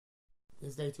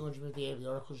This is day 258 of the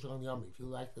Aruch Shalom Yomi. If you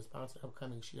like to sponsor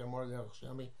upcoming Shir more of the Aruch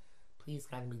Yomi, please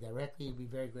contact me directly. It would be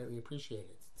very greatly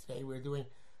appreciated. Today we're doing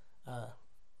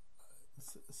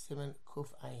Siman Kuf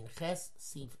Ayin Ches,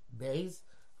 Sif Beis,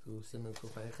 through Siman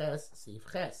Kuf Ayin Ches, Sif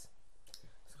Ches.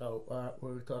 So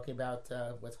we're talking about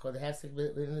what's called the Hefsek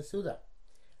within the Suda.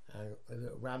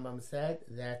 The Rambam said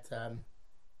that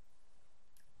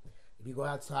if you go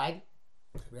outside,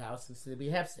 your house is to be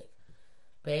Hefsek.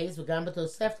 Beis v'gam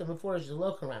b'tosefta before is the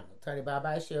local Rambam. Tani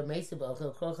Baba Shir Meisi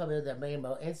b'Ochel Kol Chaver that may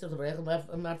Mo Ensel V'Rechel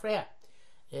Mafreya.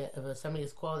 If somebody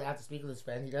is called out to speak with his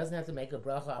friend, he doesn't have to make a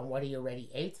bracha on what he already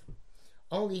ate.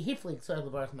 Only Hiflik Tzorech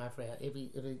L'Barach Mafreya. If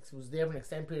he was there for an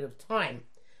extended period of time,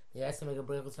 he has to make a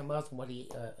bracha with someone else on what he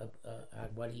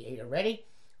ate already.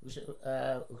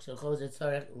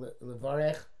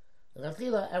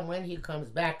 And when he comes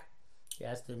back, he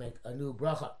has to make a new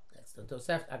bracha. That's the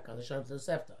Tosefta. Kanashon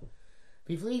Tosefta.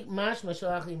 Biflik mash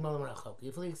mashalachli molam rachok.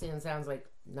 Biflik sounds like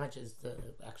not just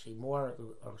actually more,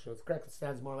 or it's correct. It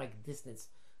sounds more like distance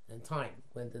than time.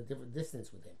 When the different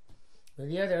distance with him. When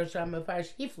the other Sham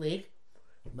Mefarish Hiflik,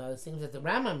 it seems that the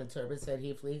Rambam interprets said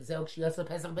Hiflik Zelk Shiasa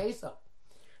Pesach Beso.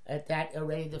 That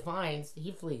already defines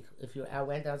Hiflik if you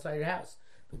went outside your house.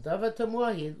 But Dava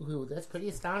Tamuahi, who that's pretty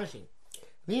astonishing.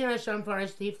 Nira Sham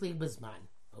Farish Hiflik Bizman.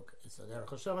 Okay, so the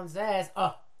Aruch Shalom says,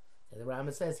 the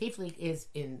Rambam says Hiflik is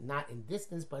not in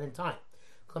distance but in time.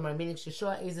 Klamar meaning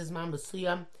Sheshua is his man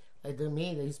Basuyam, like the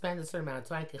mean that you spend a certain amount of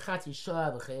time, Kechatzi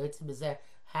Shua v'chayotzi b'zeh,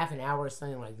 half an hour or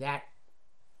something like that.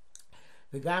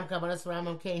 V'gam kavanas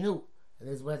Rambam Keinu, and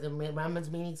this is what the Rambam's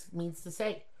means to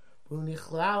say.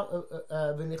 V'nichlau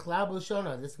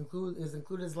b'shona. This is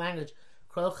included his language.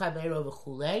 Krol chabeiro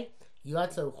v'chulei,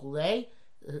 yotzo chulei.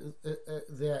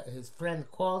 His friend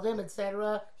called him,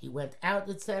 etc. He went out,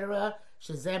 etc.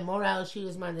 Shazem moral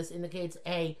shiyuzman. This indicates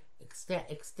a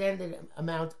extended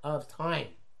amount of time.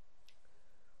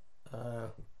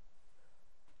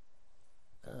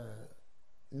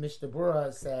 Mishnah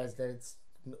Berurah says that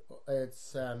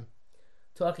it's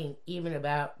talking even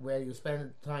about where you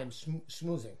spend time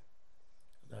schmoozing.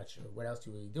 I'm not sure what else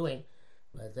you're really doing,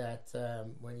 but that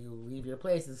when you leave your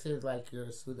place, it seems like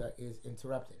your suda is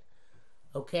interrupted.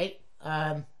 Okay, you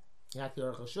have the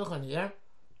Aruch Shulchan here.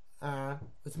 I'm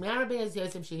astounded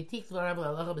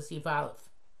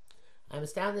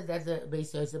that the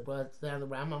Beis Yosef brought down the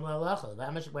Rambam Lalacha.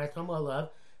 V'amash Lalav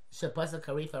shepasa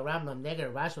karifa Rambam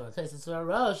neger Rashi v'teisus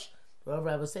Rosh. Rav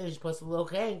Rav was saying shepasa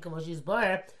lochein kamoshi's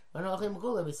bar v'anochim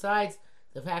gula. Besides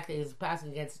the fact that he's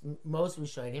passing against most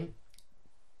Rishonim,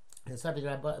 the subject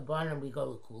of Rabbanan we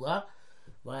go to Kula.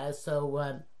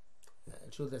 So.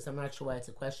 Truth is, I'm not sure why it's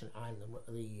a question on the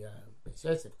Beis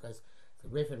Yosef, because the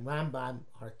Rif and Rambam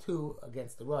are two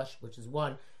against the Rosh, which is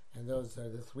one, and those are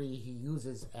the three he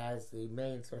uses as the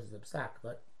main sources of Psak.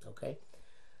 But okay,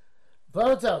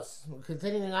 Votos.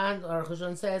 Continuing on, our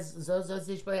Chashon says Zozos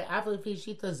Ishbay Aflifi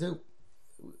Shita Zu.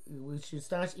 We should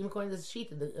start even according to the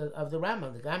sheet of the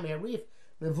Rambam, the Gamei Rif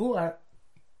Mevuar.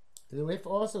 The Rif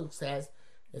also says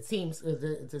it seems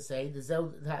to say the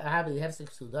Zod Havi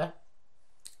Hefsek Suda.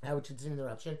 Which is an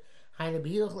interruption.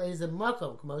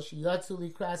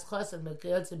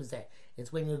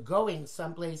 It's when you're going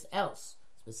someplace else,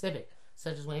 specific,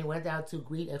 such as when you went out to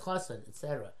greet a chassan,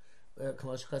 etc. The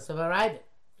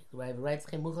Rav writes,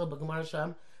 it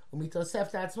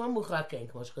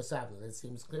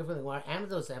seems clear from the Gemara and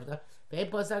the Tosefta.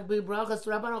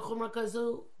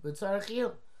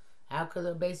 How could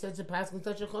the Beis Yosef pass in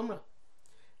such a chumrah?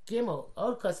 Gimel,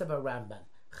 Od Kosav Rambam.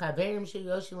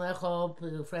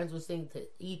 Friends were saying to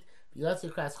eat. They went to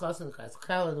the greet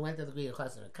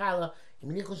chasen kala.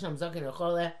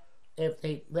 If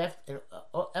they left an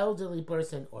elderly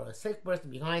person or a sick person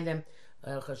behind them,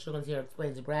 Chashuvans here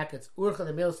explains the brackets. It's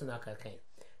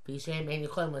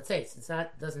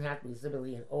not doesn't have to be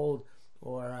simply an old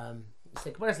or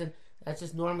sick person. That's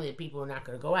just normally the people are not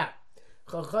going to go out.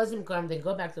 They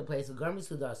go back to the place and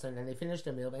they finish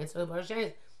their meal. They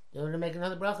want to make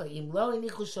another bracha.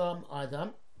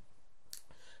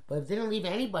 But if they didn't leave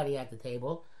anybody at the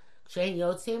table, when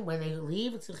they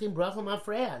leave,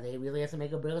 they really have to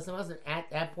make a bracha at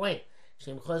that point.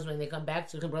 When they come back,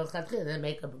 they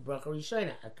make a bracha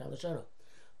rishona.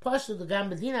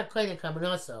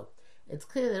 It's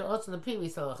clear that also in the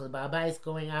previous halacha, the Baba is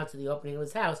going out to the opening of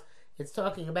his house. It's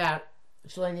talking about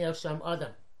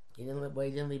Adam. He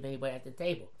didn't leave anybody at the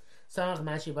table. And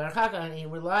he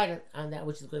relied on that,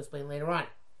 which is going to explain later on.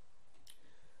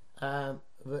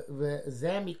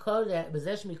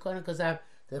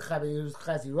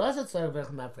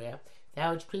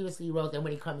 That which previously wrote that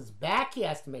when he comes back he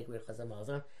has to make Rechaz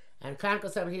HaMazon, And Kanko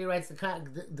Saber here writes the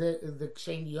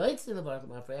Kshen Yoitz in the Baruch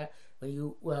Mafreya, when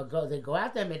you they go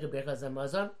out there and make a Birchas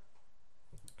Hamazon.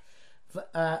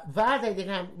 Vade they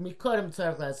can Mikodim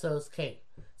Tzarech Lasos Kain.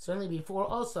 Certainly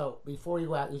before you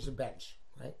go out, you should bench,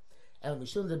 right? El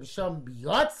Mishum the Bishom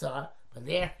Biyotza, but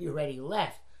there you already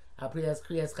left. Priyas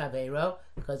Kriyas Chaveiro,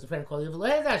 because the friend called you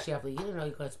V'lohedash Yafli. You didn't know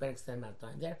you couldn't spend extended amount of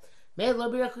time there. Made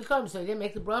Lo Birak Likom, so you didn't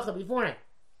make the bracha beforehand.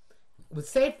 With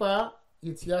Seifa,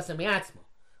 Yitziyasa Miatzmo.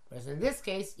 Whereas in this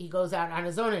case, he goes out on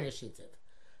his own initiative.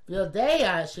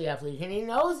 V'yodeya Sheyafli, and he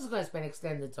knows he's going to spend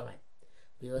extended time.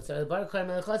 That's why he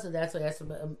has to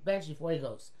bench before he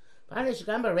goes. So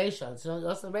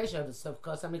also the ratio,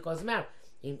 somebody calls him out.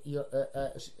 If he knows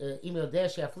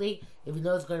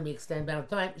it's going to be extended amount of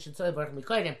time, you should say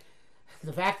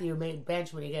the fact that you made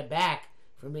bench when you get back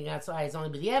from being outside is only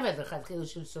be the evidence. The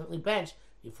Chadchil should certainly bench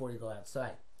before you go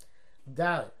outside.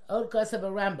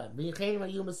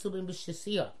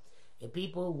 If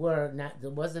people were not, there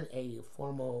wasn't a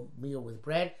formal meal with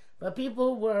bread, but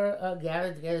people were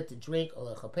gathered together to drink,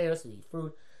 or lechaperos, to eat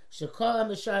fruit. Shekol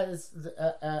HaMishar is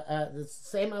the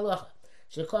same halacha.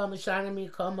 Shekol HaMisharim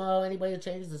Yikomo, anybody who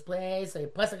changes his place, a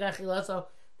pasuk achilaso,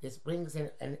 this brings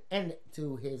an end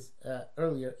to his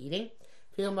earlier eating.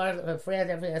 Feel afraid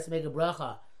definitely has to make a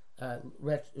bracha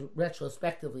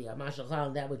retrospectively on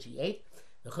mashachal, that which he ate.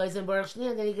 The Chayzen Baruch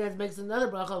Shni, and then he makes another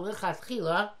bracha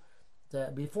lichatchila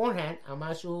beforehand,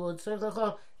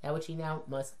 that which he now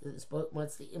must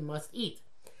eat.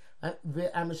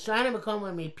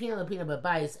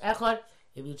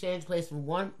 If you change place from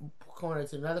one corner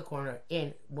to another corner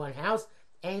in one house,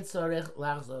 you don't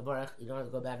have to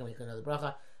go back and make another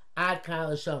bracha. Ad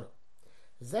kal Lashono.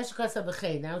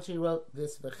 Now she wrote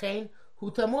this v'chein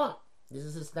hu tamua. This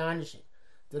is astonishing.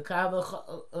 The kav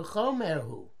chomer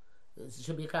hu. This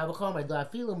should be kav chomer. Do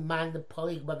afilu man the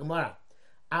polik b'gemara.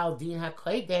 Al din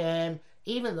hakoydem.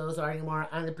 Even those arguing more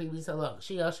on the previous halach.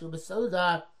 Shiyashu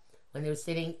b'soda, when they were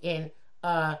sitting in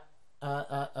a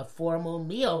formal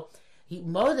meal. He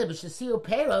modeh b'shasiu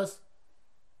peros.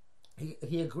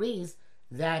 He agrees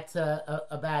that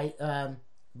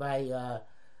by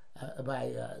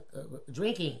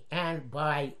drinking and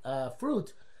by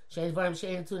fruit, things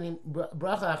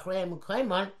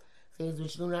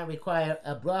which do not require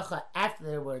a bracha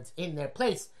afterwards in their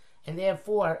place, and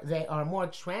therefore they are more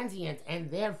transient,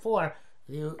 and therefore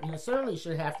you certainly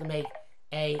should have to make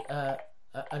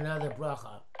another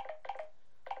bracha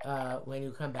when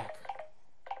you come back.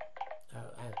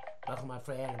 Bracha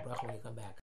mafreya and bracha when you come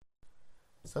back.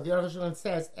 So the Aruch Shalom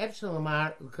says,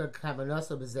 "Epshalamar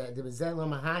kavanoso bezel lo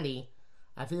mahani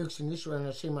afilu k'shenishru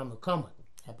anashim ha'makomot."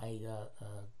 By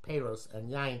peros and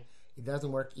yain, it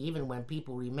doesn't work even when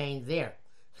people remain there.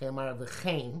 Chemar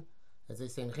v'chein, as they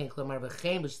say, chemar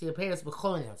v'chein b'shtir peros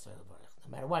b'cholin outside of Baruch. No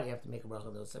matter what, you have to make a bracha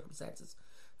in those circumstances.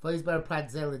 We're going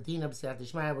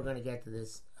to get to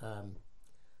this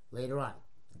later on.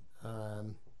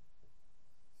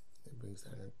 It brings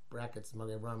down in brackets.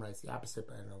 Magen Ram writes the opposite,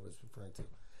 but I don't know what it's referring to.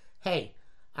 Hey,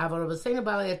 Avar Rabbeinu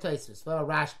Balei Toysus, V'al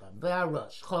Rashba, V'al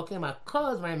Rosh, Chokim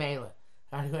HaKoz Ma'imela.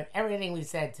 I heard everything we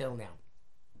said till now.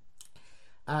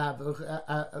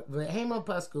 V'heimon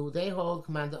Pasku, they hold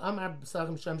Commander Amar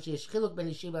B'Sachim Sham Sheyesh Chiluk Ben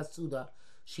Yeshiva Suda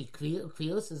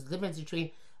Shikvius is the difference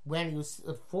between when you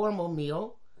a formal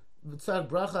meal,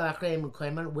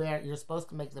 where you're supposed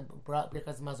to make the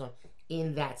Birkas Hamazon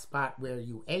in that spot where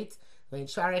you ate, and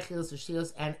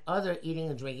other eating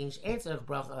and drinking,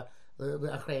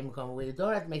 where you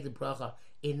don't have to make the bracha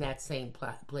in that same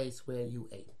place where you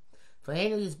ate.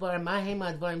 Later it's going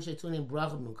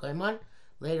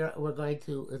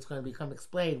to become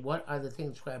explained what are the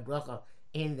things that require bracha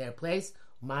in their place.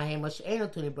 What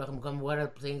are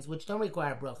the things which don't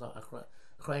require bracha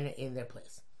in their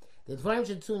place. The things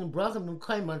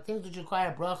which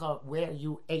require bracha where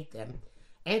you ate them.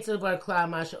 You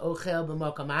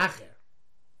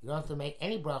don't have to make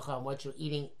any bracha on what you're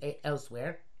eating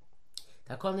elsewhere.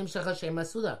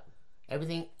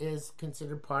 Everything is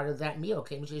considered part of that meal,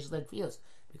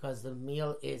 because the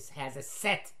meal has a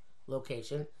set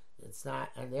location. It's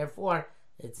not, and therefore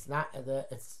it's not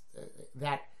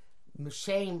that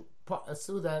Mishem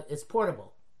Suda is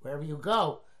portable. Wherever you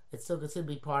go, it's still considered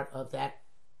to be part of that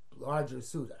larger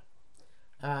Suda.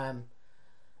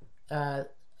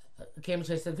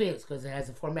 Because it has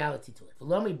a formality to it. It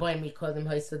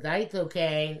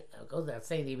goes without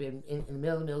saying, in the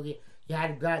middle of the meal, you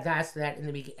had to ask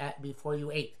that before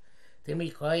you ate. Your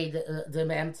meal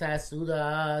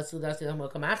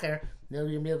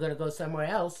going to go somewhere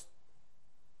else.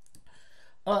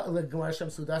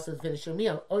 To finish your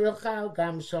meal. Or you're also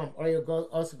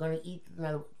going to eat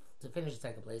to finish the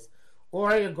second place.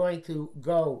 Or you're going to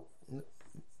go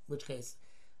which case,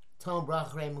 Tom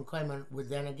Bracha Raymond Koyman would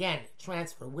then again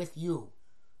transfer with you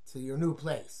to your new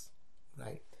place,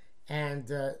 right? And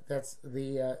that's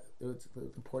the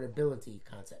portability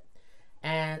concept.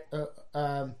 And or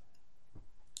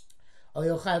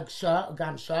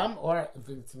if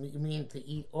it's, you mean to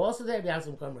eat also there, then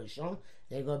you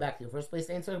go back to your first place.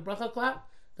 Answer bracha klap.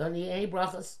 Don't need any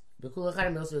brachas.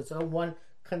 So it's all one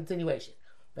continuation.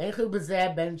 Again,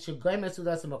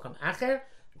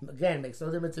 makes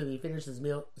no difference if he finishes his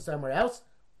meal somewhere else.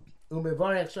 And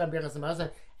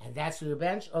that's for your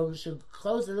bench, or you should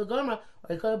close the gomra,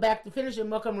 or you go back to finish it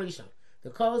mokam rishon.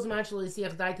 The kol is actually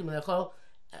siach daitim lechol.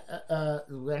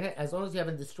 As long as you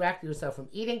haven't distracted yourself from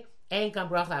eating, ain't kam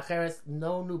bracha acheres,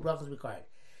 no new bracha is required.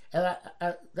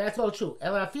 That's all true.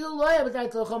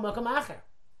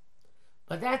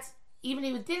 But that's even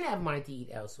if you didn't have money to eat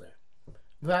elsewhere.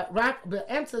 But in the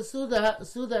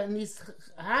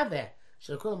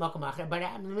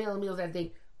middle of meals that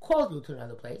they called you to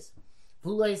another place,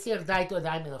 and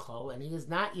he has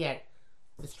not yet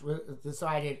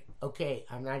decided, okay,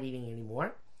 I'm not eating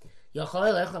anymore. So you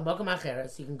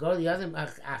can go to the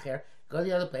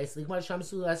other place,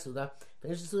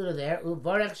 finish the suda there,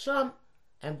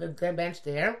 and then bench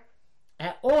there,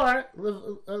 or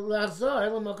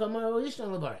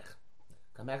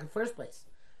come back in the first place.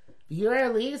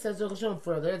 Usually, says Zohar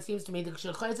further, it seems to me that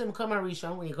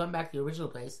when you come back to the original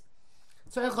place,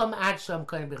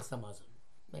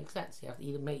 makes sense. You have to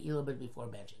eat a little bit before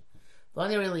benching.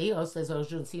 Says Zohar,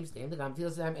 seems to him, you don't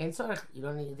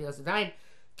need the time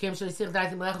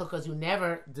because you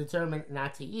never determined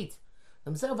not to eat.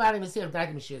 But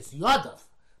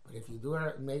if you do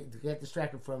get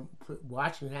distracted from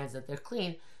washing your hands that they're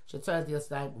clean,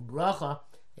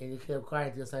 and you can require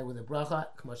to decide with a bracha,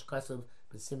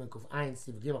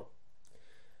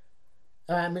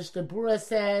 Mr. Bura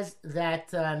says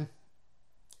that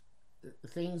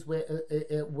things where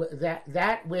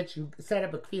that which you set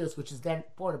up a kvius, which is then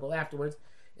portable afterwards,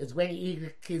 is when you eat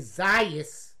a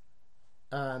kizayis,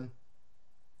 when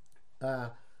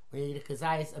you eat a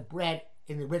kizayis, a bread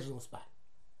in the original spot.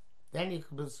 Then it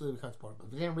becomes portable.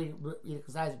 If you didn't eat a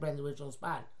kizayis bread in the original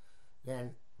spot,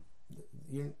 then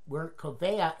you weren't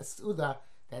koveya a suda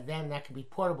that can be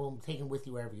portable and taken with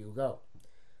you wherever you go.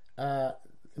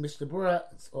 Mr. Bura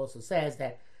also says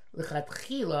that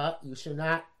l'chatchila you should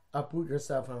not uproot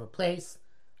yourself from a place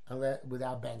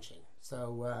without benching.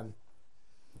 So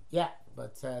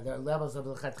but there are levels of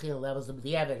l'chatchila, levels of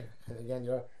the evid, and again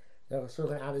you're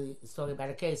talking about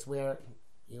a case where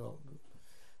the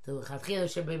l'chatchila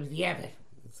should be the evid.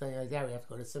 Something like that, we have to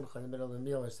go to simcha in the middle of the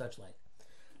meal or such like.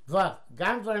 Vav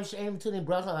gam dvarim she'em tunim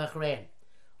bracha la'achreim.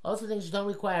 Also, things you don't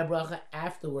require bracha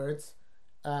afterwards.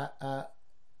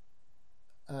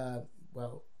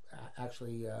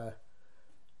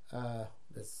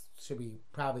 This should be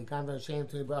probably Ganvan Shem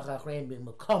to bracha achrein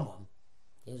b'makomam.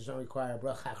 Things don't require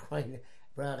bracha achrein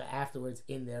afterwards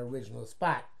in their original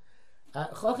spot.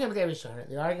 Chokim Derishana,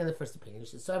 they argue in the first opinion.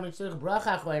 Should someone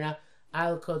bracha achreina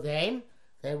al kodem?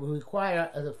 They require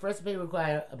the first opinion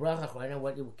require a bracha achreina,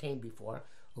 what came before.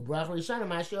 Bracha rishana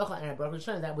mashiocha, and a bracha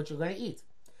rishana that which you're going to eat.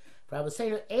 Rabbi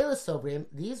Seinu Eila Sobrim,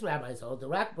 these rabbis hold the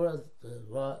Rak Bura, the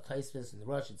Ra, Taisvis, and the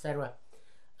Rosh, etc.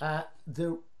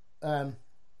 The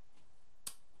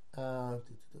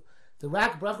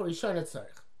Rak Bracha Rishona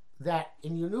Tzarech, that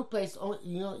in your new place,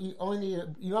 you only need a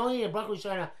Bracha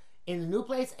Rishona in the new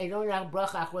place, and you don't need a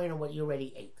Bracha Achrein on what you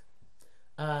already ate.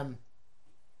 The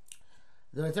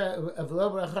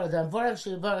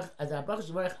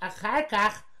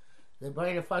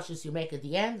Bracha Fashis you make at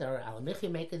the end, or Alamich you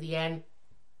make at the end,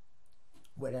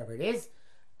 whatever it is,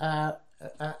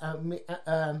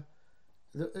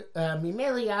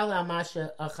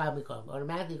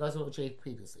 automatically goes over what you ate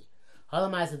previously.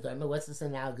 What's this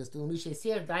analogous to? It's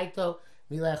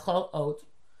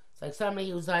like somebody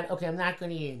who's like, okay, I'm not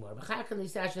going to eat anymore. But how can they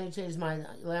change his mind?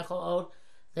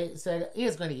 They said he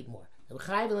is going to eat more.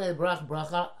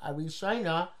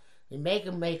 We make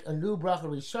him make a new bracha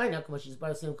rishona, but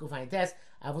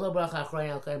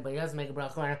he doesn't make a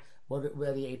bracha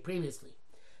where he ate previously.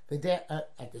 But there,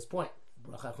 at this point,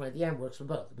 bracha at the end works for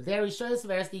both. But there, Rishonos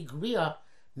Seversky Griya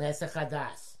Mesech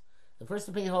Hadas. The first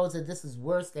opinion holds that this is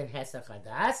worse than Hesech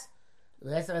Hadas.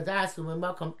 Hesech Hadas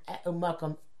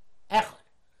u'makam echad.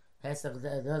 Hesech,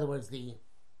 in other words, the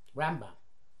Rambam,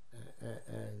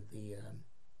 the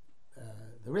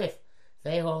Rif.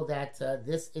 They hold that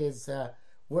this is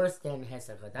worse than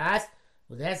Hesech Hadas.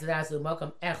 With Hesech Hadas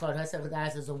u'makam echad, Hesech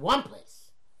Hadas is in one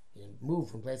place. You move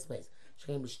from place to place.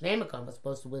 Was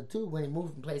supposed to with two when he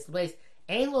moved from place to place.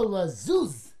 Ein lo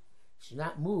lazuz. Should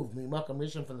not move. Mimakam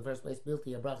rishon from the first place. Built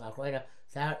to a bracha achreina.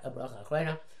 Without a bracha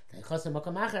achreina. Chosim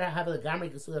Makam Acher, Havel Gamri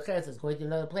Kesula Cheretz is going to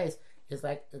another place is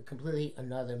like completely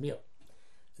another meal.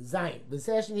 Zayin.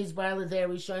 B'session he's barley there.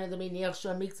 We showing the miniach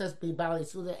shom mixas be bali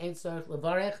suda ain't sarach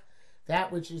levarech.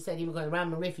 That which he said even going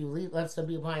around Marif, you left some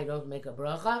people behind, don't make a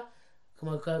bracha. Come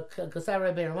on,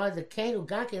 Kasara Ben Ramad, the Kain who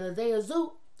got in the day of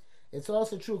Zu. It's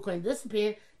also true, Kohen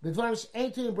disappeared, where we're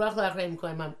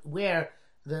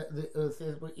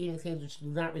eating things which do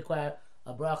not require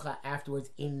a bracha afterwards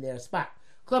in their spot.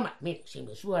 Klomar, meaning,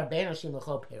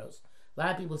 a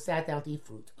lot of people sat down to eat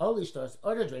fruit, only stores,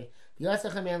 or to drink. One of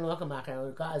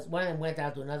them went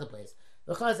out to another place.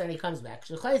 Because then he comes back.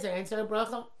 Because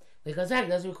that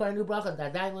doesn't require a new bracha.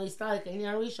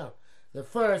 The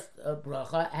first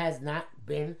bracha has not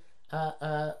been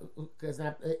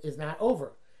is not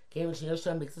over. Because he left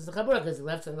some of the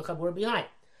chabur behind.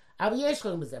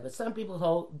 But some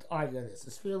people argue on this.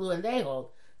 The Sfilu and they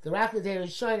hold the Rakadeh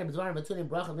is showing between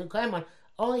bracha and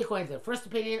only according to the first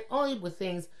opinion, only with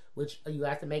things which you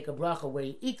have to make a bracha where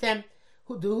you eat them.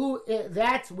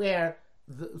 That's where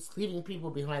the leaving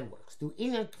people behind works. Do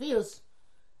inyan kvius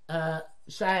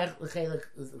shayach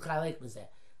l'chalek b'zeh.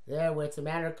 There, where it's a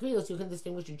matter of kvius, you can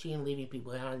distinguish between leaving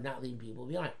people behind and not leaving people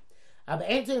behind. But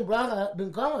ain't bracha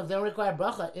b'nkom, if they don't require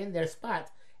bracha in their spot,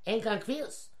 ain't kan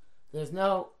kvius. There's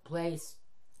no place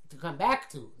to come back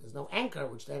to. There's no anchor,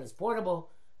 which then is portable,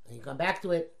 and you come back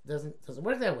to it. Doesn't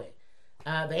work that way.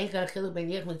 Doesn't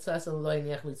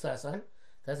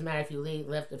matter if you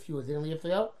left a few or didn't leave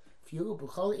a few.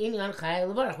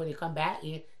 When you come back,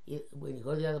 when you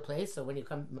go to the other place, or when you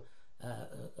come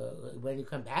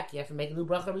back, you have to make a new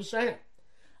bracha rishona.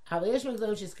 But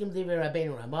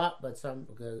some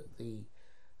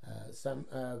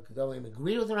Gedolim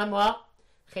agree with the Ramah.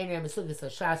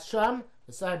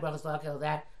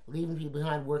 That leaving people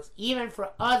behind works even for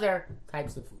other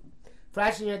types of food.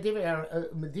 Especially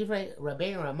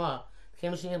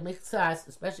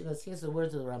because here's the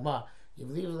words of the Ramah. You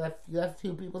left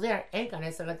few people there.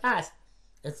 It's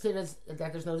considered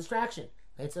that there's no distraction.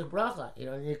 It's a bracha. You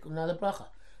don't need another bracha.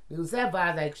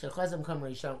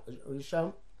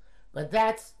 But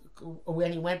that's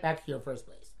when he went back to your first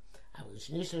place.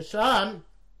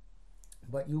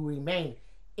 But you remain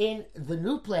in the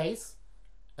new place.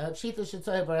 Then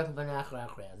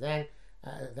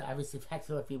obviously the fact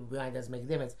that people behind doesn't make a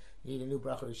difference. You need a new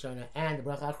bracha rishona and the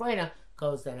bracha achrona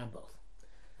goes then on both.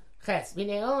 Ches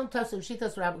because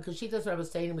shitas rabbi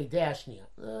saying me dashnia.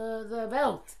 The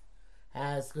Welt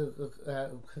has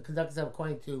conducted itself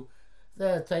according to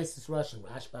the Taisus Russian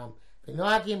Rashbam. The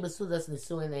noagim besudas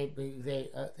nisuin.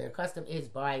 Their custom is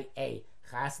by a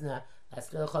chasna. That's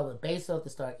to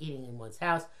start eating in one's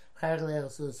house,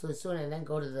 and then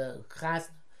go to the chasna.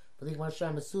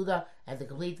 And to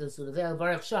complete the Suda there,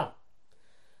 Baruch Sham.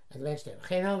 And eventually,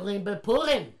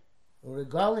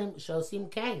 Regalim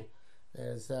Shosim Kain.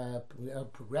 There's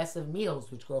progressive meals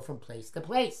which go from place to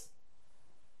place.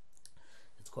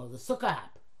 It's called the Sukkah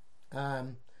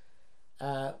Hap.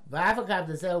 V'avagav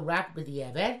the Zel Rak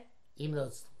B'Di'eved, even though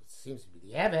it seems to be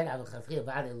the Eved, Avachatchil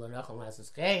V'adei Lo Nachal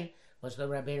Masus Kain, Mosh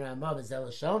Rabbeinu Ramah V'Zel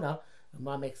Shona,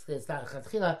 Ramah makes clear it's not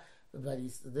Chatchila. But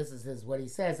this is what he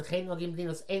says. This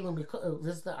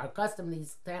is our custom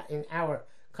in our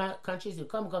countries. You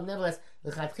come nevertheless.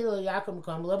 It's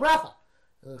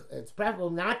preferable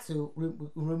not to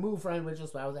remove from ritual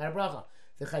spot without a bracha.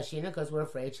 Because we're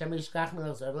afraid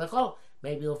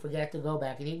maybe you'll forget to go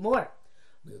back and eat more.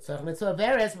 But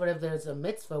if there's a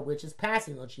mitzvah which is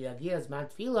passing, you're going to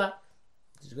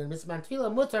miss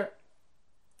mantfila mutter.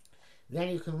 Then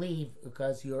you can leave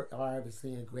because you're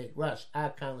obviously in a great rush.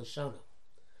 Akan l'shona.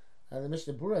 The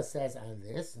Mishnah Berurah says on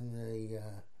this, in the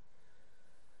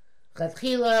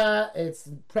Chatchila, it's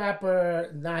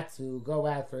proper not to go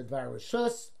out for a Dvar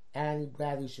Rishus, and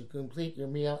rather you should complete your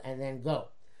meal and then go.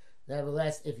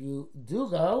 Nevertheless, if you do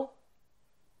go,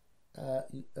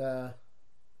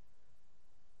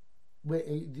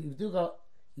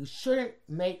 you shouldn't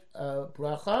make a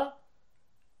bracha.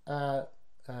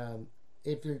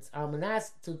 If it's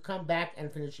almanas to come back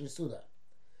and finish your Suda.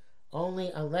 Only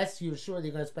unless you're sure that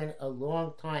you're going to spend a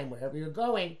long time wherever you're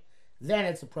going, then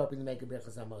it's appropriate to make a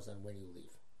Birchas Hamazon when you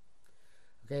leave.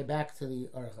 Okay, back to the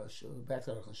Aruch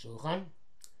HaShulchan.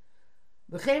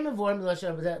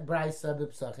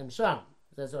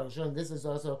 This is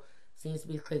also seems to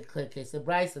be clear case of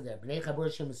Brisa there. Bnei Chabur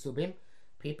Shemesubim,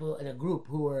 people in a group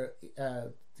who were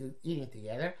eating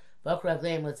together. Let's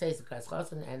say it's a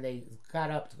and they got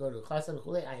up to go to Chasan,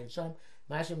 Ayin Shom,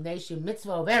 Mashim Neshim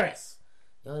Mitzvah Overis.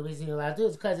 The only reason you're allowed to do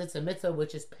is because it's a mitzvah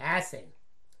which is passing.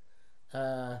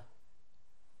 The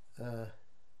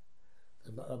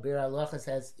Bir Halacha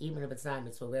says even if it's not a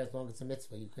mitzvah, as long as it's a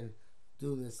mitzvah, you can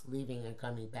do this leaving and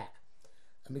coming back.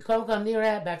 Mikom kam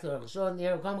nira, back to the Rosh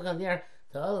near, Mikom kam nira,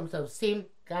 to Olam Tovsim,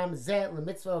 Gam Zeh,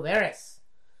 L'mitzvah of Eres.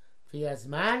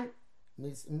 Fiazman,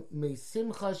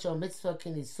 Misimcha Shal Mitzvah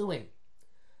Kinisuin.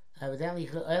 Evidently,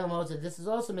 this is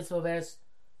also mitzvah of Eres,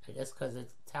 I guess because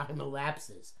time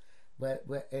elapses. But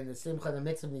in the Simcha, the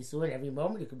mitzvah of Nisuin, every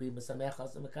moment you could be Mesamech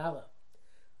Chas Mekala.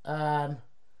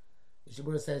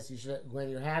 Shabura says you should, when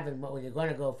you're going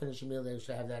to go finish your meal, you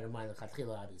should have that in mind. The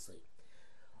Chatchila, obviously.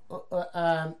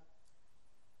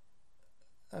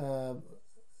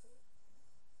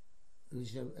 We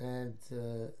should, and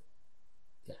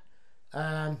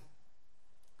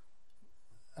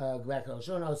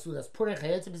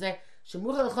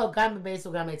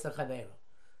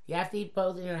you have to eat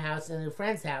both in your house and in your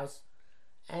friend's house,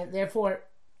 and therefore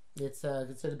it's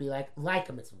considered to be like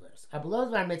a mitzvah verse. Below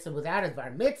the bar mitzvah, without a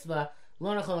bar mitzvah,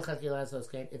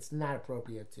 it's not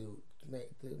appropriate to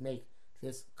make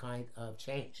this kind of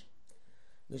change.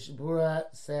 Mishabura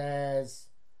says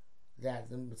that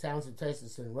the sounds of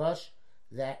Taisus in Rosh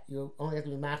that you only have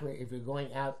to be machmir if you're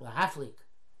going out lahaflik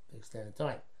to extended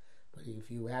time. But if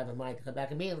you have in mind to come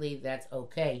back immediately, that's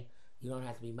okay. You don't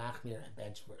have to be machmir and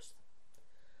bench first.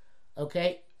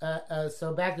 Okay,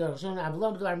 so back to Rosh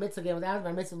Hashanah. Our mitzvah again without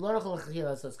our mitzvah.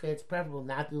 So it's preferable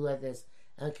not to do like this.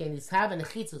 And can you have an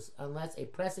echitzos unless a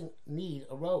pressing need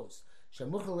arose?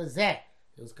 Shemuchal lezeh.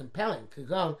 It was compelling.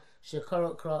 Kagon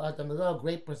shekor adam a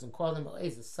great person called him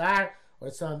a sar or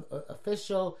some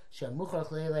official shemuchal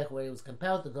leilech where he was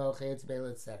compelled to go chayetz beil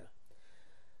etc.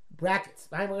 Brackets.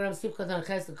 If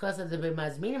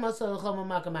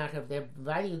they're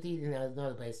inviting you to eat in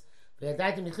another place. So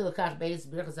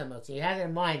you had it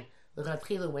in mind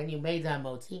when you made that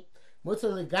motzi. Mutter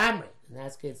legamri. In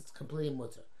that case, it's completely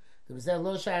mutter. Because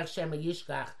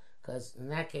in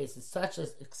that case, it's such an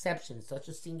exception, such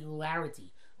a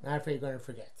singularity. Not afraid you're going to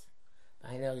forget.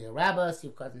 I know your rabbi,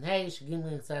 Steve Cotton Hay, he's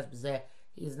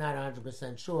not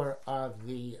 100% sure of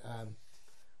the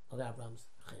Avraham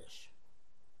Chiddush.